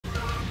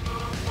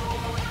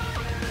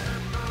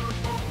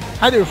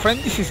Hi there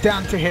friends, this is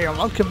Dante here.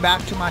 Welcome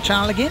back to my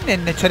channel again,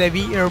 and today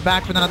we are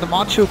back with another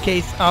mod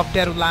showcase of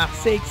DOA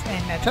 6,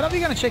 and today we're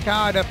gonna check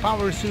out a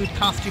PowerSuit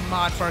costume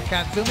mod for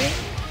Kasumi.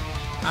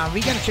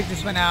 We're gonna check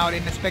this one out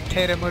in a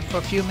spectator mode for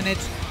a few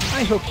minutes.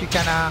 I hope you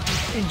can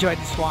enjoy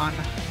this one.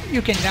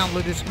 You can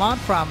download this mod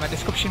from the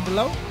description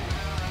below.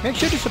 Make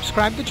sure to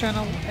subscribe to the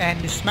channel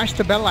and smash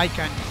the bell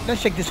icon.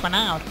 Let's check this one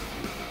out.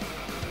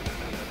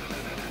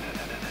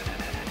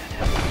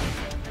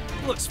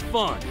 Looks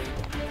fun.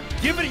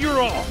 Give it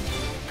your all.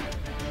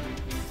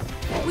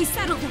 We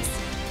settle this.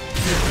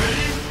 Get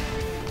ready.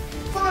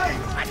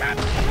 Fight!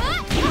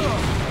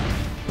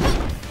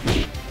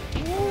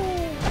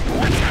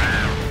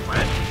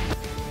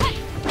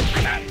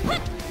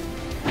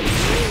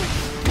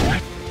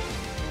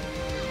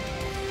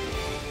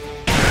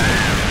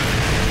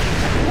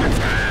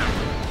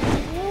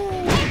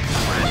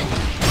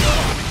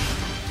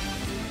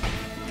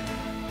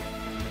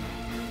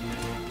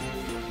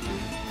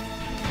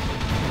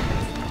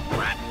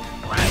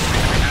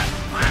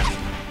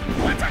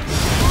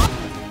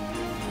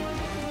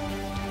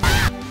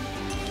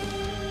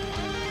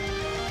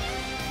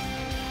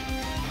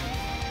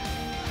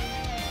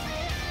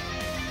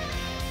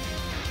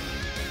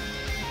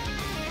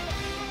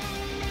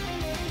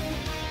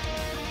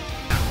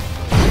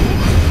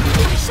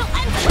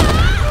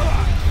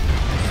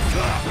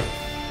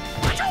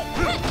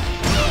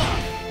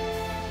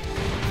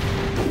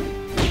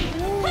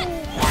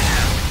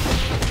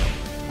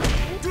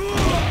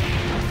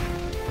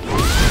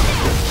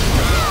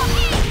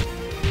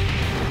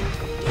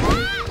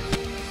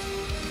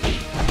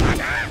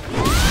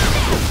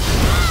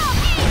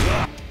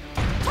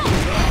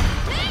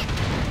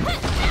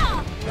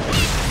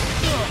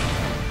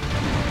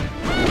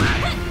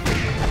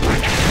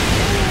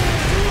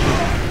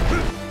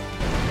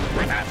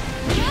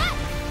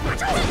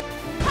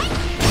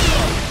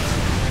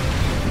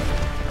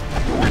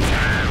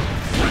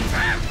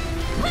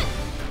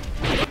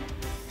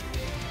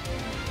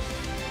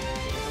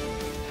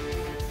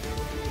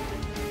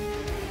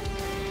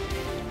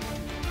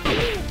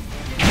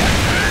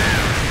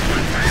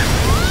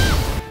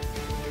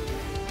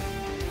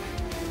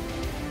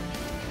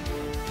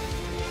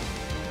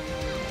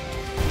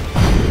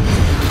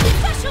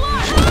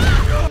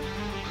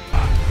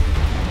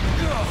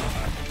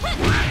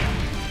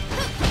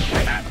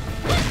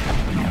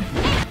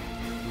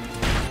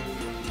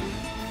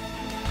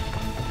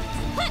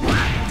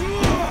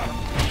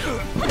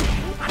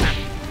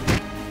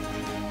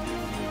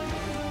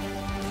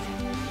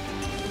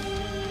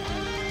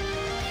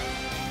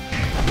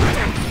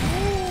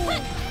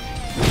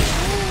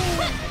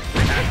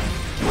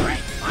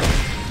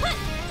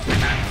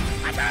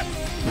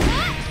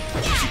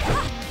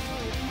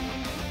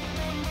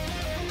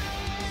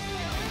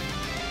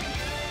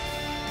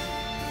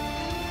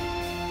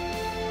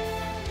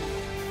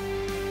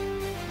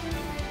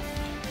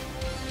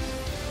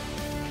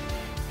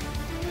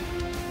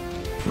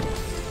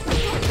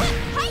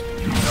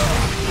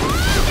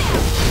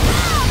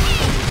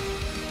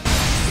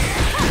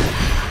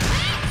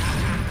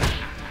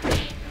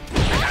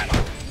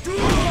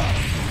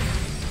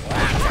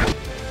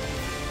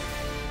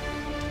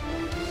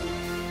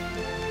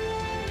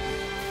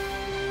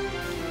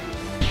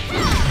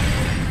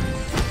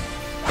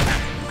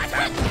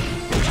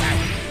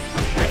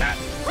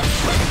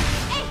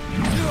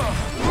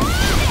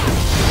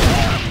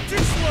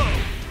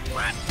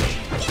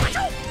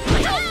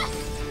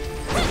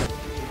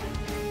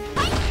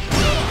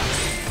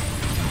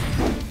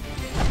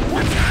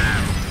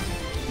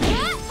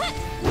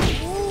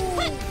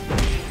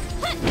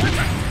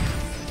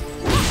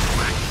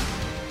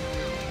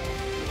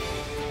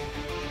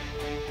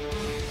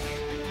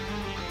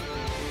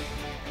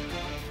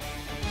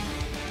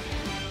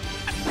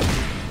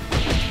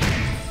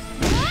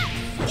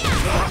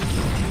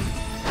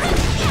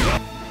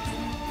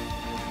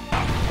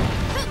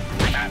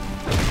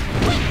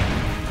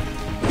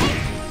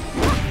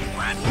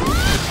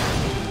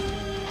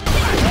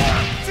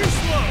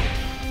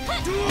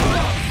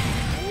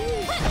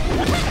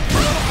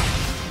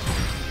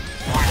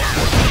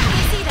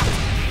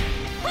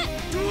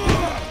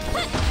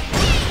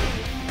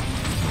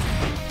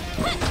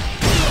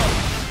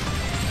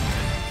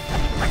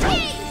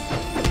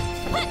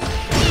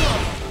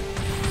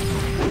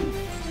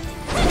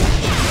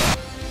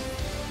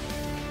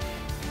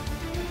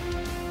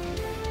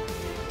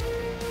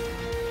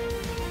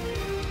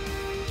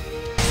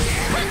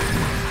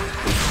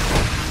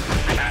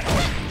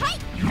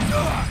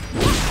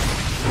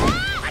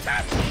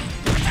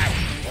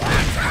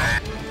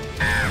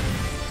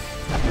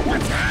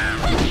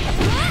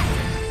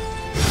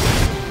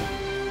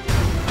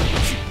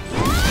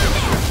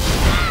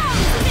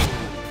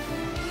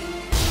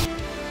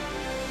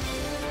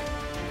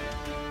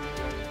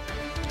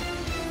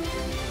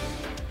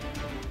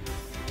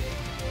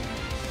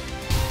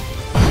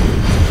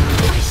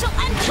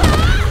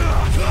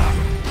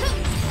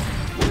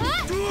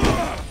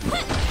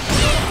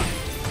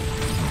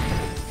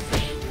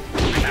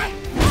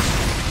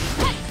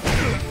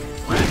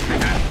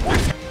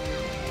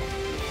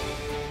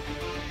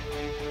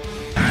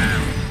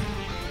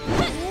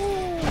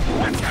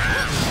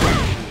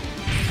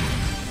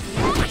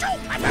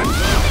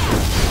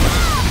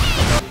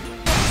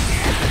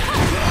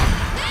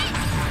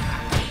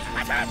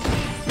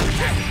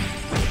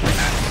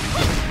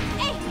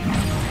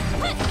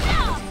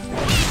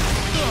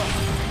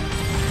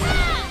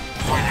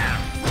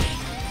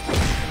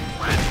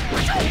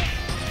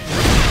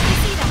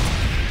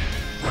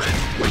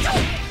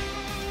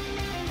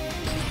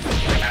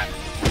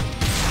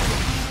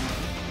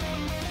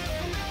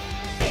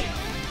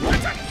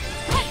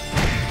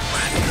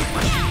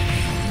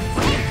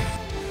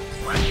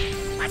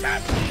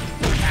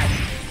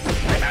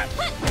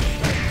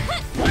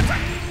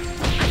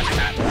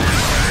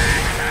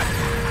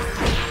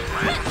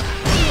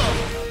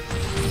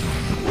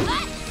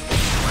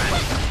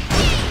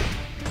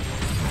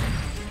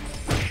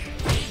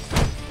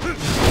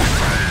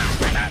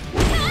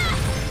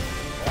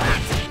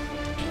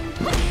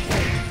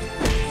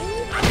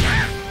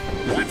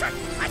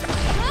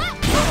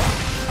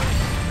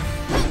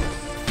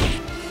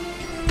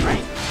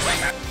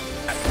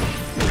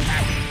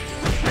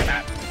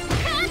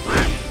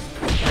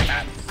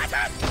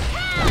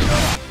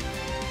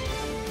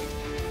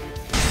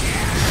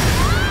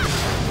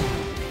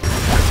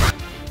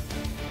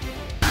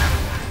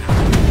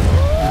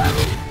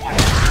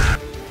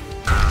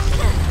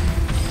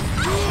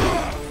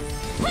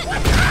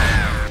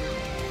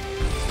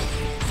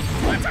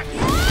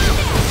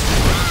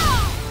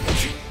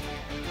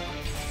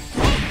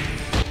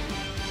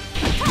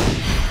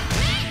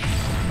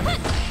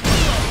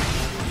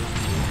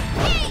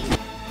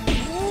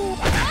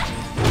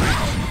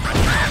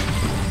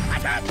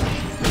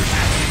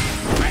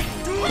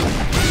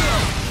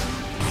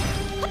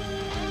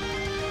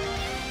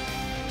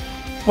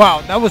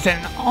 Wow, that was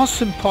an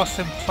awesome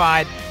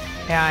fight,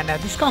 and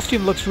this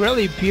costume looks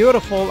really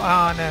beautiful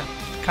on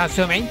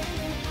Kasumi.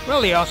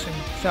 Really awesome.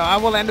 So I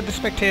will end the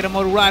spectator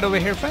mode right over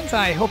here, friends.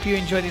 I hope you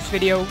enjoyed this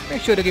video.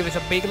 Make sure to give us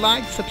a big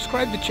like,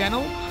 subscribe to the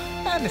channel,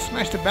 and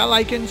smash the bell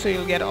icon so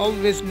you'll get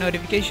always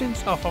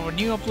notifications of our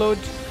new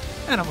uploads.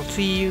 And I will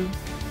see you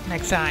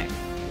next time.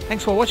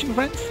 Thanks for watching,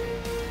 friends.